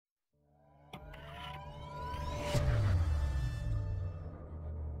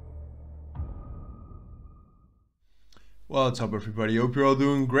What's up everybody, hope you're all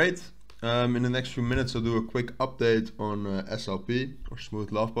doing great. In the next few minutes I'll do a quick update on SLP or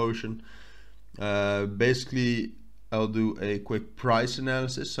Smooth Love Potion. Basically I'll do a quick price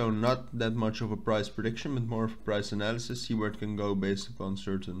analysis, so not that much of a price prediction but more of a price analysis, see where it can go based upon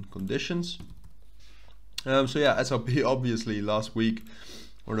certain conditions. So yeah, SLP obviously last week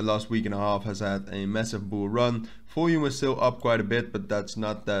or the last week and a half has had a massive bull run. Volume is still up quite a bit, but that's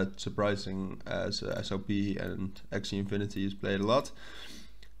not that surprising as SLP and Axie Infinity is played a lot.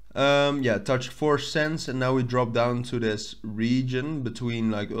 Yeah, touched 4 cents and now we drop down to this region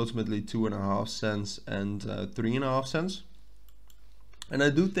between like ultimately 2.5 cents and 3.5 cents. And I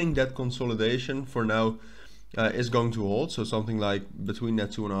do think that consolidation for now is going to hold, so something like between that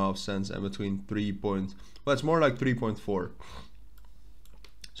 2.5 cents and between well, it's more like 3.4.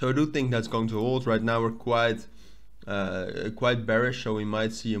 So I do think that's going to hold. Right now we're quite bearish, so we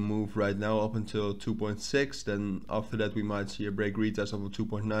might see a move right now up until 2.6. Then after that we might see a break retest of a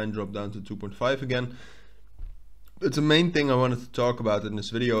 2.9, drop down to 2.5 again. But the main thing I wanted to talk about in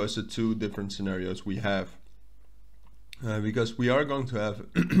this video is the two different scenarios we have, because we are going to have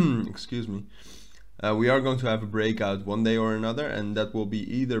excuse me, we are going to have a breakout one day or another, and that will be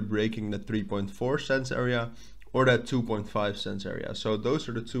either breaking the 3.4 cents area or that 2.5 cents area. So those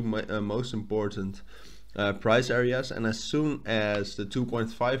are the two most important price areas, and as soon as the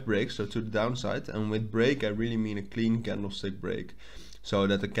 2.5 breaks, so to the downside, and with break I really mean a clean candlestick break, so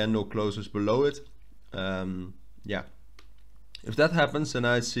that the candle closes below it, yeah, if that happens then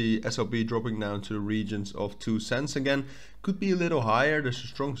I see SLP dropping down to the regions of 2 cents again. Could be a little higher, there's a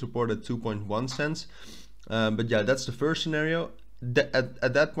strong support at 2.1 cents, but yeah, that's the first scenario.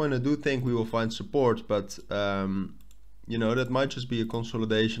 At that point I do think we will find support, but you know, that might just be a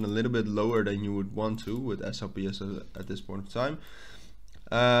consolidation a little bit lower than you would want to with SLP at this point of time.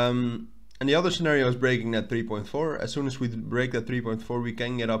 And the other scenario is breaking that 3.4. As soon as we break that 3.4 we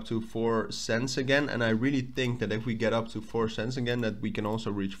can get up to 4 cents again, and I really think that if we get up to 4 cents again that we can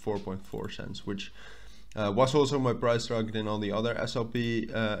also reach 4.4 cents, which was also my price target in all the other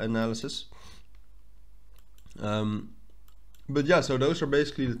SLP analysis. But yeah, so those are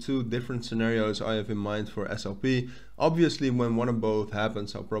basically the two different scenarios I have in mind for SLP. Obviously when one of both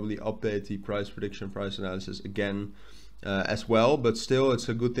happens I'll probably update the price prediction, price analysis again as well, but still it's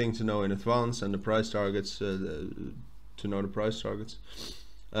a good thing to know in advance, and the price targets, to know the price targets.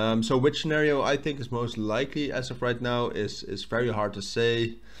 So which scenario I think is most likely as of right now is very hard to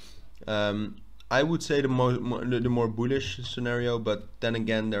say. I would say the more bullish scenario, but then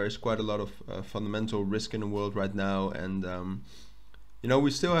again there is quite a lot of fundamental risk in the world right now, and you know,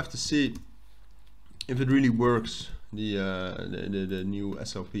 we still have to see if it really works, the new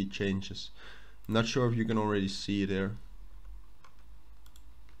SLP changes. I'm not sure if you can already see it here.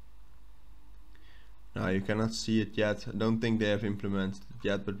 No, you cannot see it yet. I don't think they have implemented it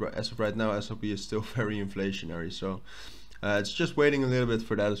yet, but as of right now SLP is still very inflationary, so it's just waiting a little bit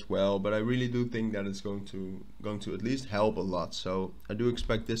for that as well, but I really do think that it's going to at least help a lot. So I do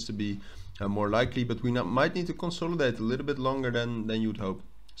expect this to be more likely, but we might need to consolidate a little bit longer than you'd hope.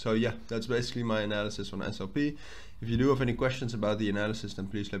 So yeah, that's basically my analysis on SLP. If you do have any questions about the analysis, then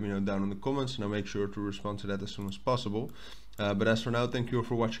please let me know down in the comments, and I'll make sure to respond to that as soon as possible. But as for now, thank you all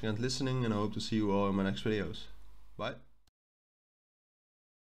for watching and listening, and I hope to see you all in my next videos. Bye.